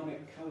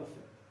Islamic Caliphate.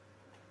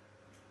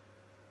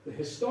 the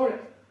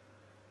historic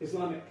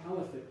Islamic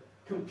Caliphate,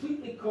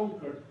 completely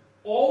conquered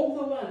all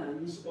the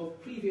lands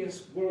of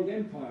previous world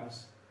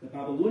empires, the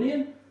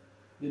Babylonian,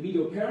 the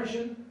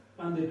Medo-Persian,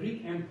 and the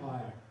Greek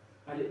Empire,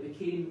 and it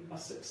became a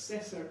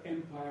successor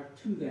empire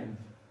to them.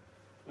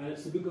 And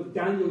it's the book of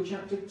Daniel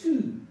chapter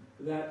 2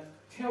 that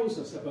tells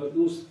us about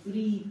those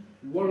three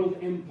world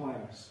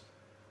empires.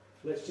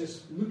 Let's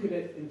just look at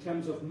it in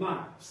terms of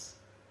maps.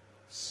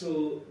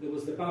 So there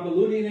was the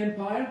Babylonian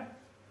Empire.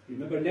 You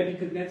remember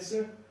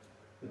Nebuchadnezzar?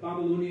 The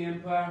Babylonian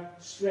Empire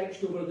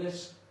stretched over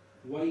this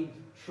wide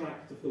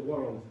tract of the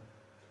world.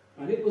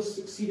 And it was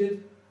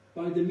succeeded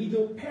by the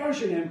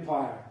Medo-Persian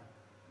Empire.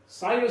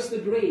 Cyrus the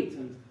Great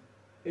and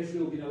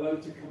Israel being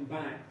allowed to come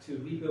back to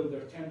rebuild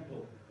their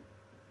temple.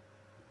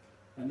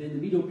 And then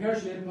the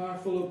Medo-Persian Empire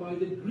followed by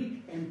the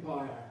Greek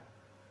Empire.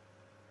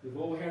 We've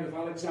all heard of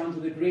Alexander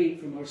the Great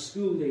from our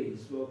school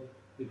days. Well,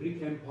 the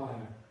Greek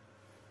Empire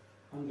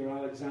under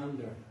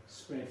Alexander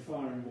spread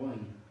far and wide.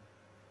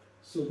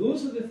 So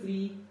those are the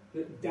three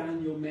that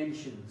Daniel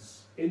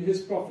mentions in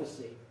his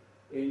prophecy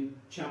in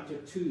chapter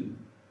 2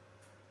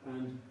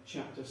 and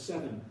chapter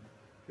 7.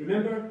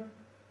 Remember,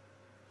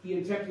 he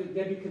interpreted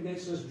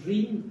Nebuchadnezzar's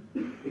dream.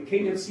 The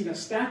king had seen a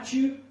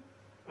statue,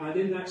 and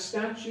in that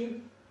statue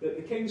that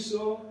the king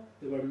saw,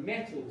 there were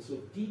metals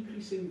of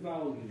decreasing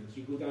value as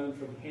you go down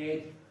from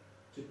head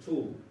to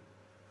toe.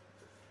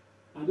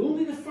 And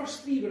only the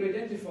first three were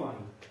identified.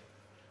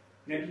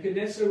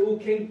 Nebuchadnezzar, O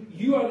king,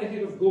 you are the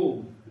head of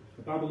gold,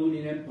 the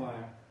Babylonian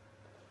Empire.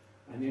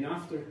 And then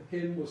after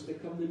him was to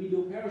come the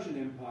Medo-Persian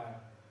Empire.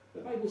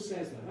 The Bible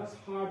says that. That's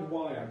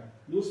hardwired,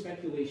 no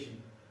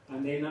speculation.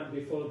 And then that will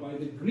be followed by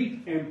the Greek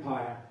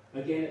Empire.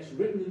 Again, it's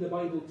written in the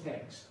Bible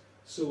text.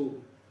 So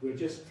we're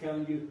just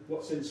telling you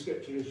what's in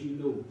Scripture, as you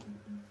know.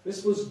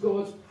 This was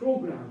God's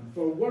program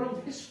for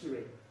world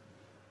history.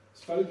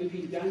 It's found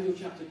between Daniel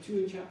chapter 2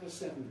 and chapter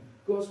 7.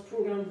 God's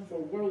program for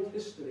world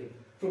history.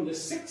 From the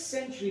 6th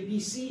century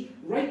BC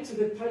right to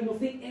the time of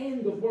the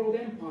end of world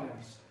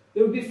empires.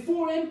 There would be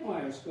 4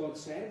 empires, God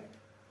said.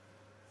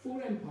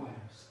 4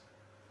 empires.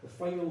 The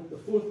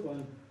fourth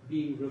one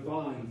being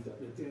revived at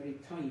the very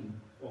time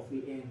of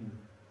the end.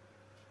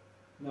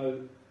 Now,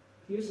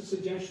 here's a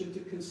suggestion to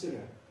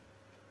consider.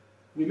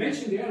 We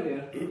mentioned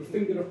earlier the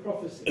finger of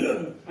prophecy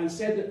and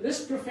said that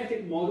this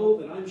prophetic model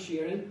that I'm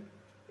sharing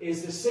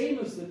is the same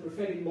as the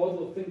prophetic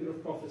model of finger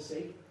of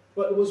prophecy,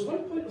 but there was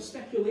one point of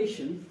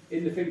speculation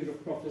in the finger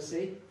of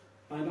prophecy,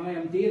 and I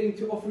am daring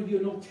to offer you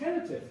an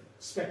alternative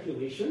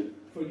speculation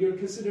for your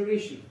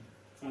consideration,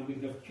 and we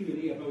can have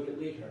Q&A about it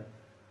later.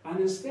 And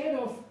instead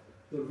of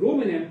the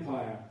Roman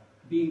Empire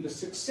being the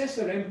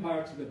successor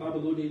empire to the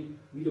Babylonian,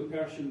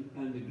 Medo-Persian,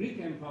 and the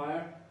Greek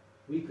Empire,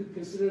 we could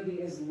consider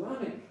the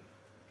Islamic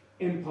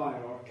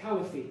Empire or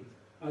Caliphate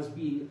as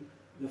being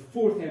the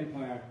 4th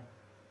empire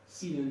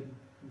seen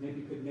in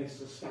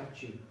Nebuchadnezzar's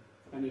statue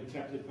and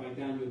interpreted by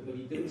Daniel, but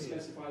he didn't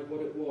specify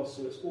what it was,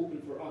 so it's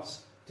open for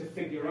us to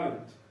figure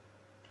out.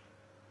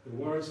 The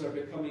words are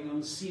becoming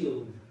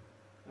unsealed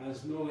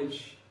as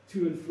knowledge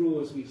to and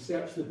fro as we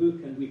search the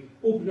book and we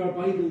open our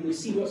Bible and we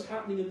see what's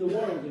happening in the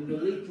world and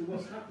relate to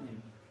what's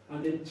happening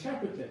and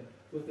interpret it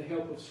with the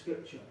help of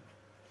Scripture.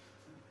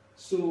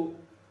 So,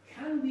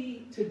 can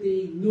we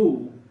today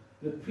know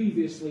the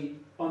previously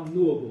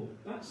unknowable?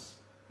 That's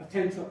a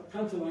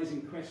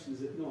tantalizing question,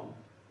 is it not?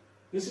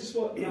 This is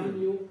what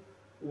Daniel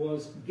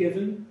was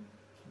given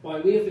by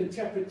way of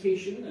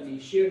interpretation, and he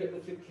shared it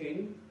with the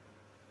king.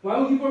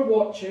 While you were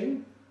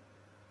watching,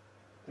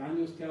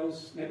 Daniel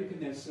tells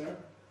Nebuchadnezzar,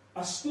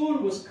 a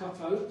stone was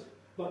cut out,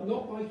 but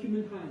not by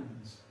human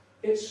hands.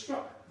 It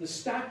struck the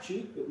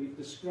statue that we've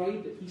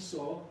described that he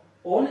saw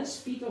on its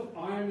feet of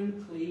iron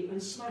and clay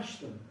and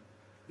smashed them.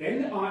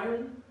 Then the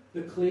iron,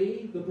 the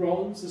clay, the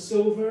bronze, the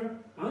silver,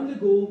 and the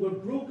gold were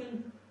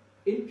broken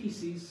in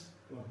pieces,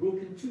 or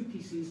broken to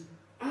pieces,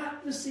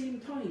 at the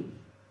same time,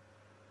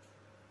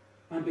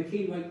 and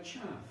became like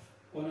chaff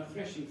on a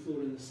threshing floor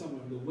in the summer,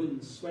 and the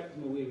wind swept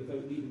them away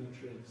without leaving a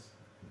trace.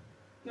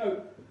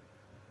 Now,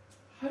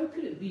 how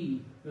could it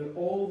be that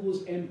all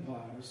those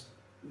empires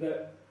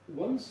that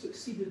one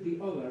succeeded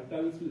the other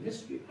down through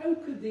history, how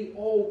could they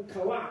all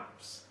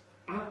collapse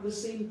at the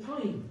same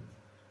time?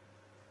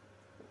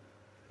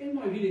 In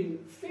my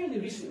reading fairly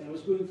recently, I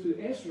was going through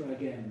Ezra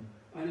again,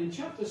 and in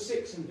chapter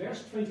 6 and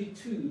verse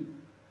 22,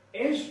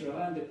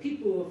 Ezra and the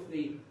people of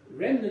the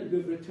remnant who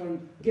have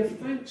returned give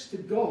thanks to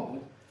God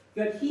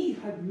that he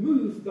had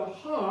moved the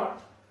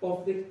heart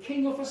of the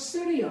king of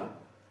Assyria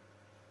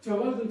to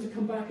allow them to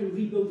come back and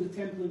rebuild the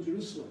temple in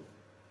Jerusalem.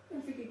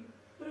 I'm thinking,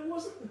 but it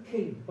wasn't the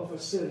king of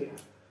Assyria.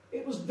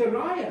 It was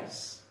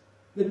Darius,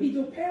 the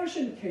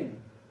Medo-Persian king.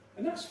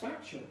 And that's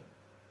factual.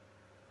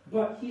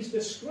 But he's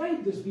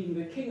described as being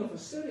the king of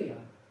Assyria.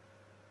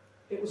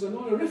 It was an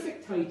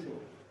honorific title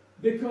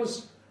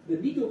because the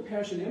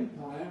Medo-Persian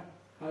Empire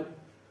had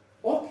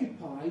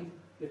occupied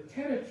the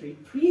territory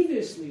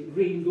previously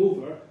reigned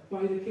over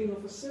by the king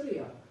of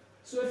Assyria.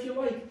 So if you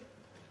like,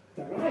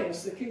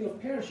 Darius, the king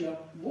of Persia,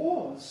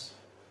 was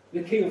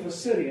the king of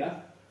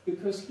Assyria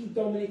because he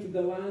dominated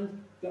the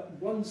land that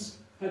once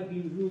had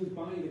been ruled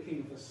by the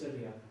king of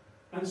Assyria.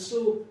 And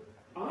so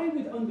I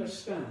would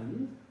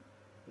understand,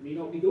 it may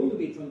not be the only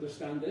way to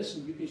understand this,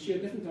 and you can share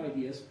different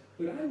ideas,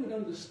 but I would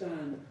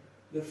understand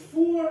the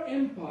 4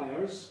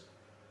 empires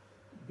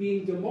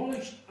being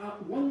demolished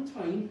at one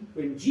time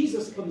when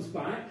Jesus comes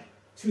back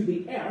to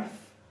the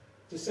earth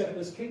to set up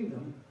his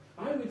kingdom.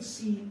 I would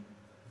see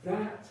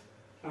that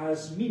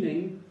as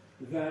meaning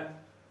that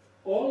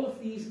all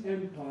of these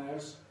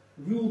empires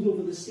ruled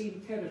over the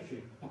same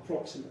territory,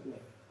 approximately.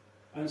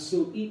 And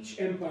so each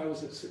empire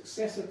was a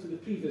successor to the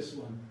previous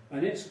one,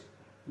 and its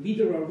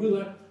leader or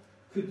ruler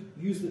could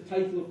use the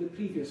title of the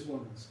previous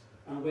ones.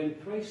 And when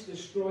Christ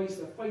destroys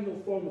the final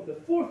form of the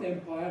 4th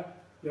empire,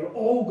 they're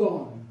all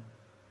gone.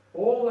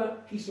 All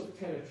that piece of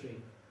territory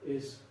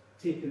is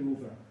taken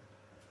over.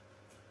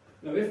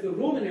 Now, if the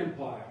Roman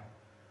Empire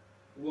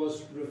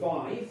was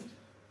revived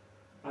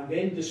and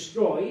then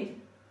destroyed,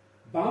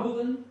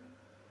 Babylon,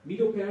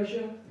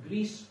 Medo-Persia,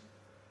 Greece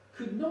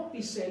could not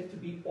be said to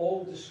be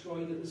all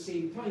destroyed at the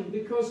same time,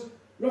 because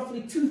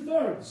roughly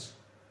 2/3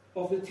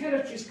 of the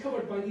territories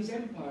covered by these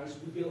empires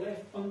would be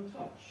left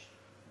untouched.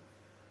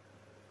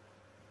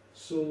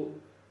 So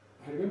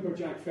I remember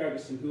Jack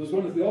Ferguson, who was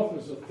one of the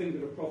authors of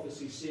Finger of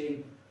Prophecy,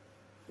 saying,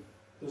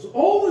 "There's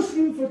always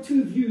room for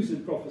 2 views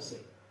in prophecy.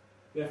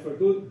 Therefore,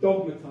 don't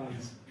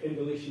dogmatize in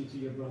relation to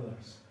your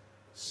brothers."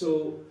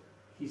 So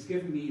he's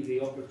given me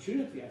the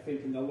opportunity, I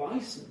think, and the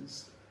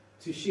license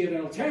to share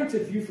an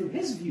alternative view from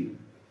his view,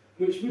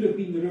 which would have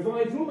been the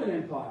revived Roman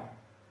Empire,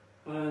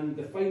 and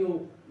the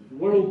final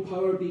world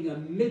power being a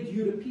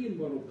mid-European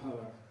world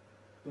power.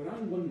 But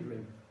I'm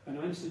wondering, and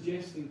I'm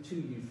suggesting to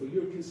you for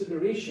your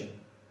consideration,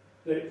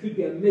 that it could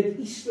be a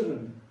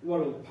mid-Eastern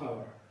world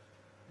power.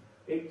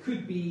 It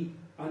could be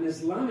an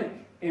Islamic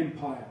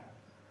empire,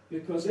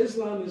 because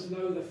Islam is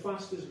now the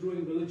fastest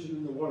growing religion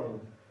in the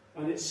world,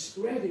 and it's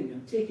spreading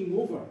and taking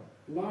over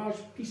large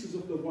pieces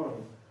of the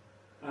world,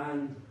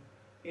 and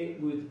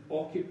it would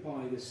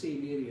occupy the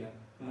same area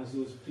as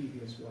those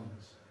previous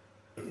ones.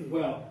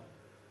 Well,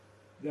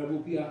 there will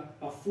be a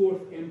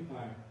 4th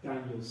empire,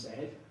 Daniel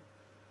said,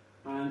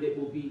 and it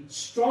will be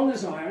strong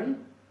as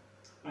iron,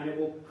 and it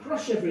will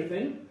crush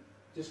everything,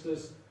 just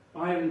as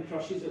iron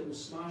crushes, it will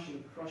smash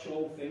and crush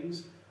all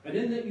things. And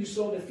in that you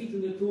saw the feet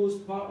and the toes,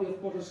 partly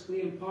of potter's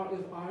clay and partly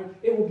of iron.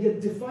 It will be a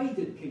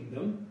divided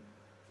kingdom,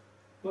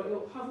 but it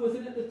will have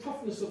within it the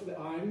toughness of the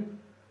iron,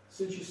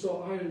 since you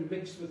saw iron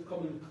mixed with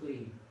common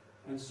clay.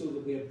 And so there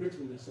will be a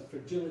brittleness, a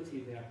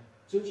fragility there.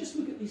 So just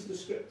look at these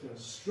descriptors: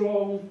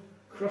 strong,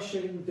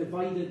 crushing,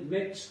 divided,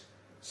 mixed.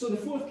 So the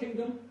 4th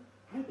kingdom,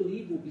 I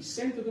believe, will be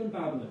centred on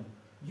Babylon.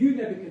 You,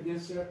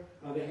 Nebuchadnezzar,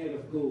 are the head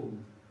of gold.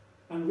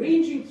 And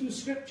ranging through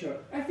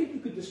Scripture, I think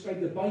you could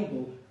describe the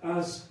Bible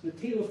as the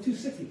tale of 2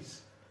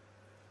 cities.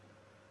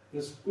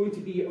 There's going to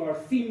be our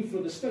theme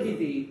for the study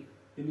day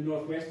in the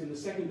Northwest on the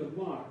 2nd of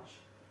March.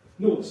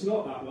 No, it's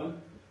not that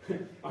one.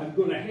 I'm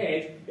going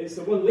ahead. It's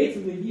the one later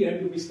in the year.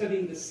 We'll be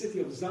studying the city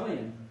of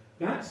Zion.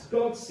 That's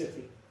God's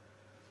city.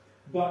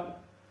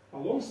 But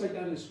alongside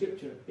that in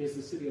Scripture is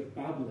the city of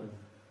Babylon.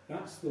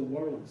 That's the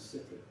world's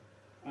city.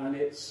 And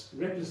it's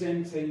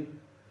representing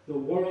the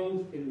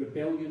world in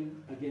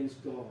rebellion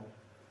against God.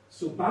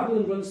 So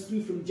Babylon runs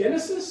through from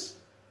Genesis,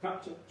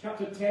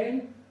 chapter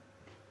 10,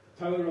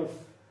 Tower of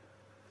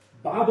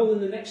Babel in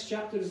the next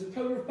chapter is the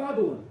Tower of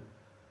Babylon.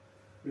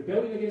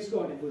 Rebellion against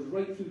God. It goes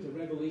right through to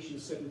Revelation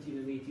 17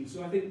 and 18.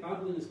 So I think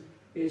Babylon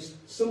is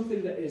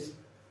something that is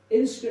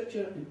in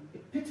Scripture and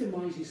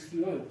epitomizes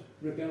throughout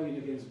rebellion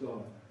against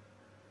God.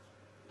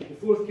 The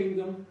 4th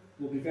kingdom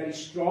will be very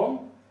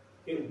strong.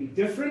 It will be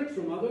different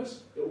from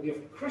others. It will be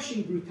of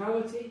crushing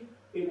brutality.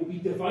 It will be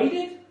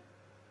divided.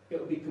 It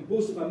will be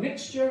composed of a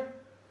mixture.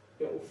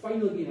 It will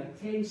finally be in a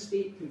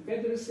 10-state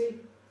confederacy.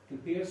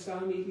 Compare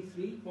Psalm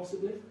 83,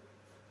 possibly.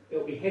 It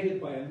will be headed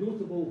by a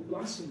notable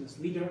blasphemous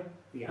leader,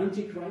 the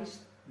Antichrist,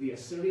 the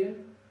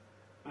Assyrian,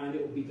 and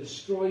it will be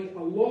destroyed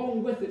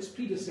along with its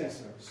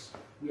predecessors,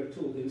 we are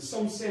told, in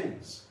some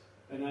sense.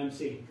 And I'm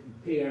saying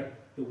compare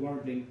the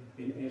wording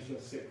in Ezra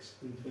 6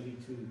 and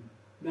 22.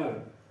 Now,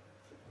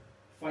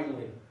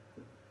 finally,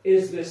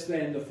 is this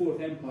then the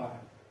 4th empire?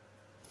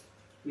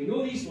 We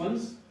know these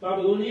ones: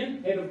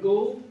 Babylonian, head of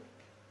gold;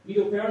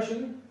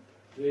 Medo-Persian,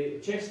 the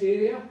chest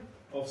area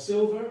of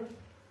silver;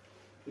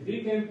 the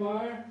Greek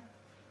Empire,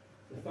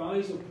 the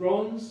thighs of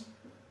bronze.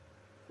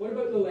 What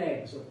about the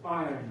legs of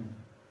iron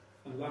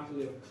and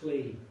latterly of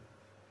clay?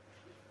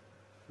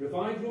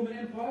 Revived Roman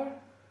Empire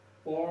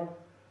or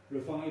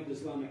revived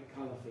Islamic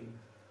Caliphate?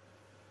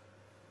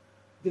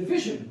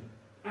 Division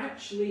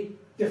actually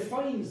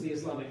defines the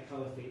Islamic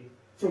Caliphate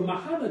from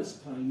Muhammad's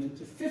time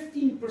into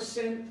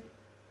 15%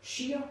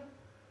 Shia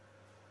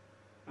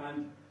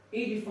and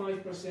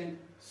 85%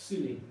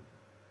 Sunni.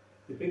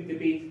 The big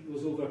debate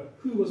was over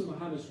who was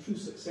Muhammad's true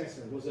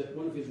successor. Was it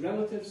one of his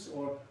relatives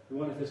or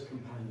one of his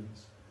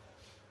companions?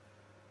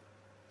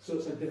 So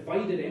it's a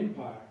divided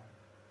empire.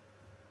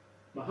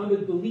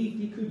 Muhammad believed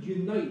he could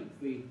unite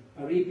the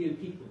Arabian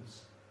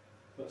peoples,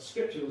 but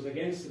Scripture was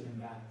against him in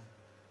that.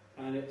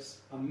 And it's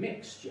a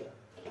mixture,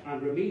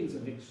 and remains a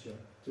mixture,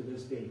 to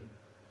this day.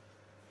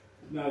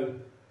 Now,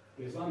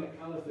 the Islamic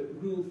Caliphate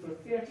ruled for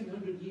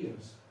 1300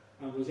 years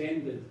and was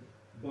ended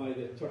by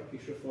the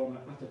Turkish reformer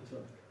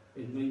Ataturk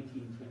in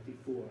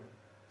 1924.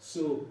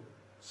 So,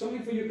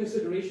 something for your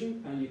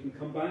consideration, and you can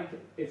come back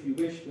if you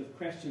wish with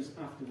questions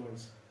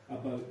afterwards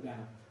about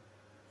that.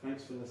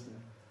 Thanks for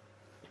listening.